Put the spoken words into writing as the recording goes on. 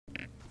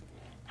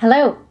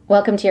Hello,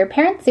 welcome to your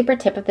Parent Super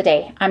Tip of the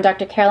Day. I'm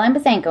Dr. Caroline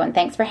Bazanko, and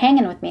thanks for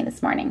hanging with me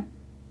this morning.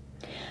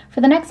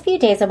 For the next few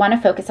days, I want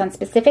to focus on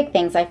specific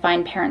things I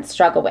find parents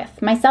struggle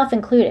with, myself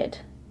included.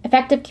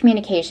 Effective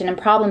communication and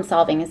problem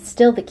solving is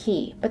still the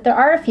key, but there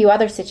are a few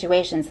other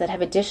situations that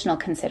have additional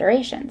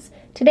considerations.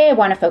 Today, I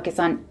want to focus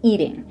on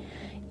eating.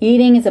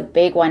 Eating is a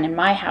big one in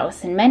my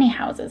house, in many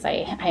houses,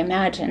 I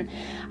imagine.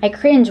 I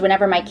cringe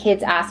whenever my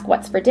kids ask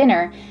what's for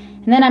dinner,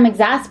 and then I'm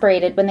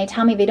exasperated when they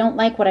tell me they don't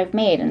like what I've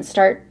made and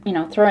start,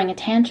 throwing a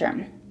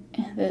tantrum.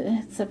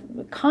 It's a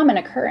common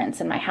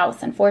occurrence in my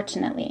house,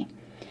 unfortunately.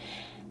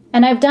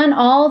 And I've done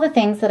all the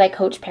things that I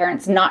coach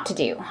parents not to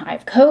do.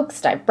 I've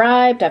coaxed, I've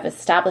bribed, I've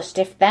established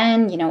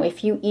if-then.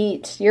 If you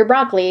eat your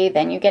broccoli,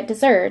 then you get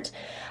dessert.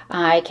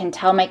 I can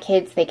tell my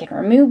kids they can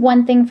remove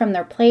one thing from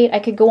their plate. I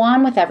could go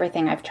on with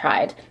everything I've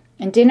tried.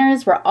 And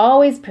dinners were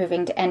always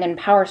proving to end in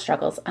power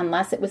struggles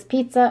unless it was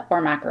pizza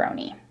or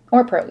macaroni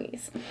or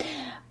pierogies.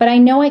 But I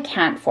know I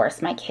can't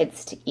force my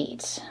kids to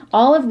eat.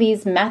 All of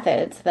these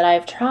methods that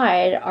I've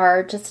tried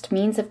are just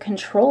means of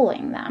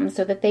controlling them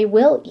so that they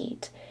will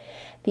eat.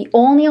 The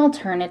only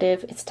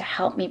alternative is to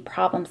help me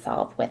problem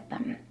solve with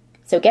them.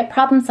 So get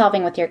problem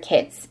solving with your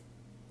kids.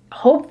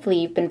 Hopefully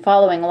you've been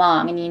following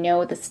along and you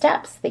know the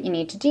steps that you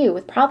need to do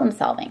with problem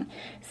solving.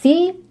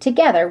 See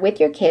together with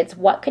your kids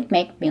what could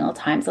make meal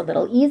times a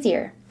little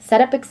easier. Set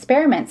up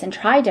experiments and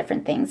try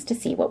different things to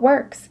see what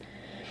works.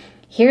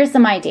 Here's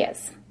some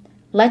ideas.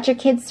 Let your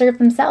kids serve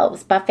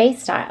themselves, buffet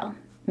style.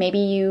 Maybe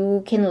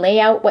you can lay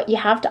out what you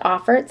have to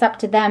offer. It's up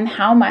to them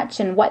how much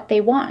and what they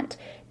want.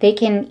 They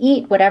can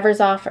eat whatever's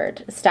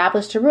offered.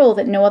 Establish a rule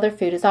that no other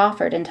food is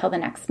offered until the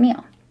next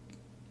meal.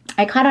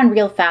 I caught on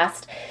real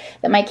fast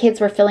that my kids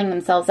were filling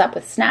themselves up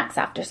with snacks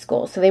after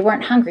school, so they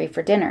weren't hungry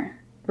for dinner.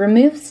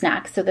 Remove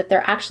snacks so that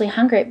they're actually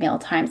hungry at meal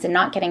times and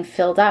not getting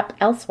filled up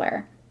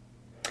elsewhere.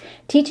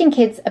 Teaching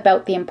kids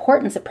about the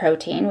importance of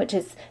protein, which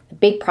is a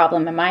big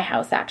problem in my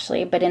house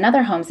actually, but in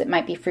other homes it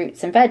might be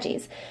fruits and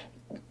veggies.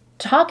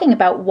 Talking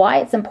about why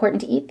it's important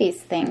to eat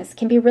these things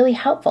can be really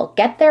helpful.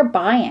 Get their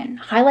buy-in.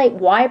 Highlight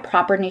why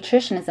proper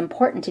nutrition is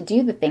important to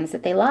do the things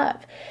that they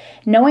love.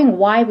 Knowing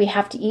why we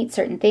have to eat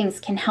certain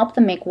things can help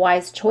them make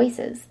wise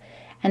choices.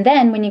 And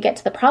then when you get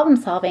to the problem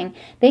solving,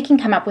 they can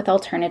come up with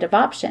alternative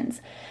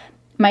options.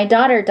 My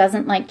daughter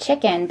doesn't like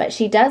chicken, but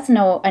she does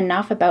know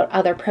enough about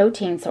other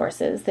protein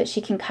sources that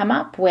she can come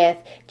up with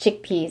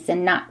chickpeas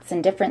and nuts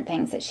and different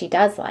things that she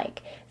does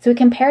like. So we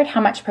compared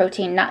how much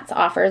protein nuts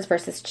offers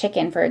versus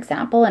chicken, for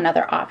example, and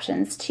other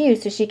options too,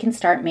 so she can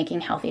start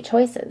making healthy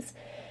choices.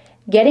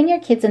 Getting your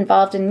kids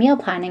involved in meal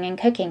planning and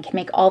cooking can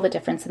make all the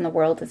difference in the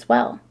world as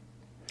well.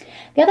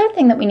 The other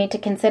thing that we need to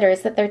consider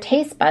is that their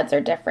taste buds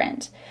are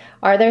different.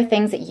 Are there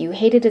things that you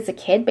hated as a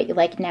kid but you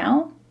like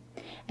now?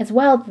 As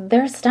well,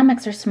 their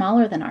stomachs are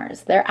smaller than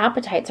ours. Their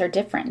appetites are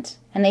different,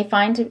 and they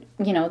find,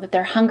 that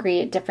they're hungry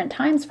at different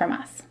times from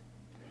us.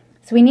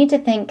 So we need to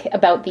think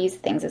about these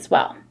things as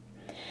well.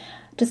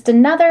 Just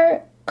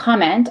another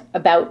comment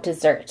about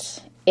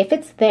dessert. If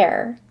it's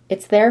there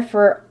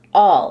for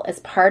all as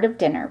part of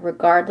dinner,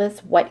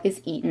 regardless what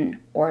is eaten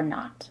or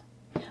not.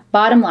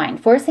 Bottom line,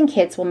 forcing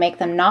kids will make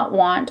them not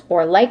want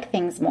or like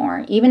things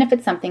more, even if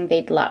it's something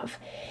they'd love.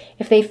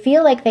 If they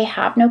feel like they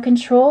have no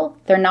control,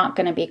 they're not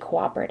going to be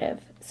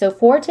cooperative. So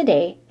for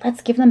today,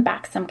 let's give them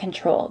back some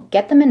control,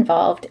 get them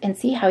involved, and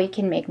see how you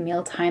can make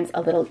meal times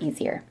a little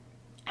easier.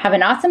 Have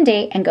an awesome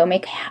day and go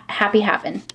make happy happen.